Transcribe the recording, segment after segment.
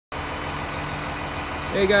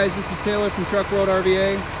Hey guys, this is Taylor from Truck World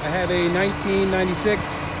RVA. I have a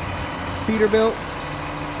 1996 Peterbilt,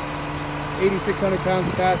 8,600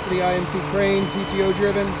 pound capacity IMT crane, PTO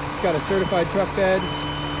driven. It's got a certified truck bed,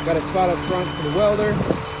 got a spot up front for the welder,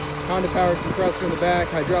 Honda powered compressor in the back,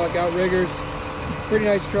 hydraulic outriggers. Pretty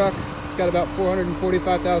nice truck. It's got about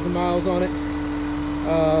 445,000 miles on it.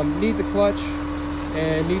 Needs a clutch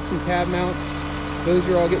and needs some cab mounts. Those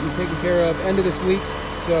are all getting taken care of end of this week.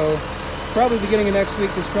 So probably beginning of next week,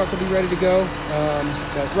 this truck will be ready to go.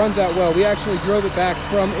 But runs out well. We actually drove it back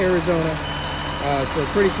from Arizona, so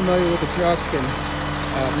pretty familiar with the truck, and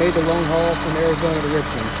made the long haul from Arizona to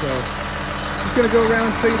Richmond. So just going to go around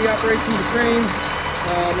and show you the operation of the crane.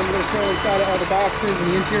 Then we're going to show inside all the boxes and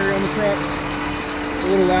the interior on the truck. It's a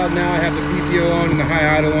little loud now. I have the PTO on and the high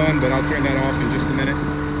idle on, but I'll turn that off in just a minute.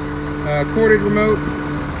 Corded remote.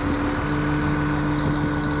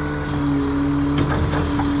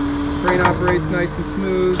 Crane operates nice and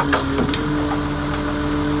smooth.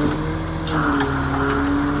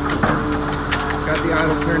 Got the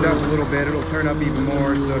idle turned up a little bit. It'll turn up even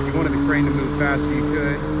more, so if you wanted the crane to move faster, you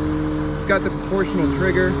could. It's got the proportional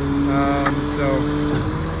trigger, so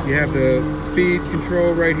you have the speed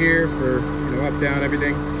control right here for, up, down,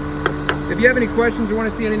 everything. If you have any questions or want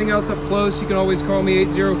to see anything else up close, you can always call me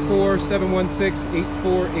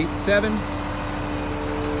 804-716-8487.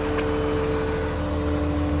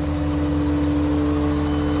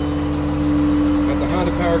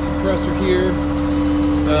 Honda power compressor here.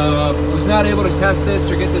 Was not able to test this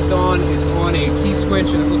or get this on. It's on a key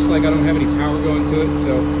switch and it looks like I don't have any power going to it,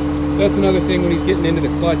 so that's another thing. When he's getting into the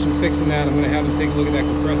clutch and fixing that, I'm going to have him take a look at that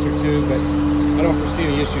compressor too, but I don't foresee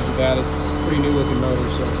any issues with that. It's a pretty new looking motor,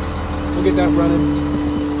 so we'll get that running.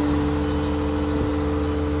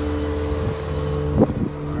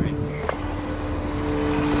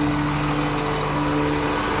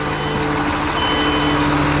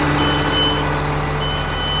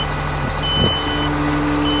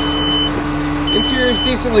 Interior is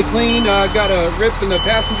decently clean. Got a rip in the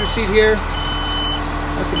passenger seat here.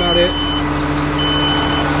 That's about it.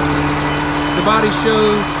 The body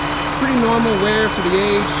shows pretty normal wear for the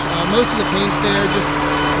age. Most of the paint's there, just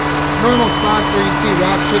normal spots where you'd see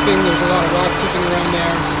rock chipping. There's a lot of rock chipping around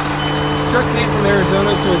there. The truck came from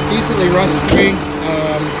Arizona, so it's decently rust-free.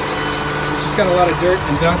 It's just got a lot of dirt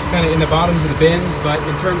and dust kind of in the bottoms of the bins, but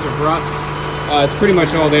in terms of rust, it's pretty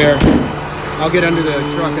much all there. I'll get under the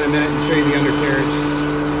truck in a minute and show you the undercarriage.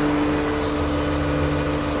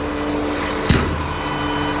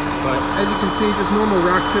 But as you can see, just normal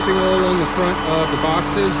rock chipping all along the front of the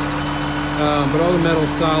boxes, but all the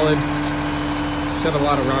metal's solid. Just have a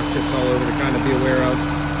lot of rock chips all over to kind of be aware of.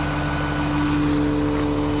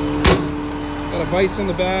 Got a vise on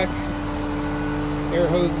the back, air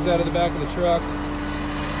hoses out of the back of the truck.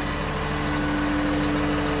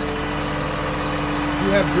 You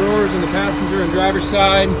have drawers on the passenger and driver's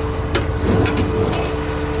side.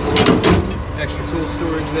 Extra tool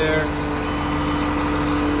storage there.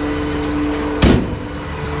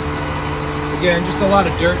 Again, just a lot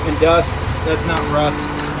of dirt and dust. That's not rust.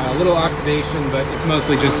 A little oxidation, but it's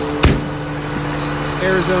mostly just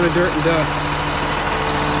Arizona dirt and dust.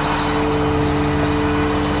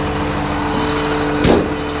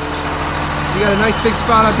 You got a nice big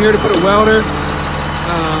spot up here to put a welder.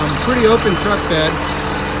 Pretty open truck bed.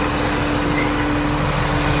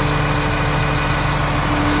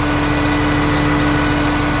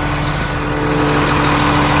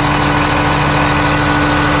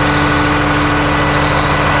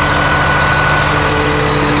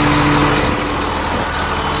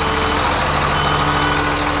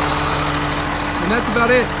 And that's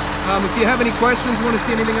about it. If you have any questions, want to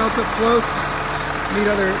see anything else up close, need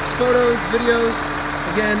other photos, videos,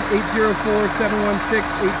 again,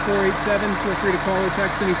 804-716-8487. Feel free to call or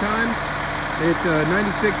text anytime. It's a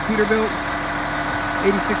 96 Peterbilt,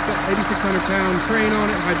 8,600 pound crane on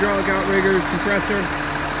it, hydraulic outriggers, compressor,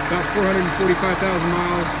 about 445,000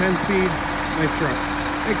 miles, 10 speed. Nice truck.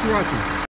 Thanks for watching.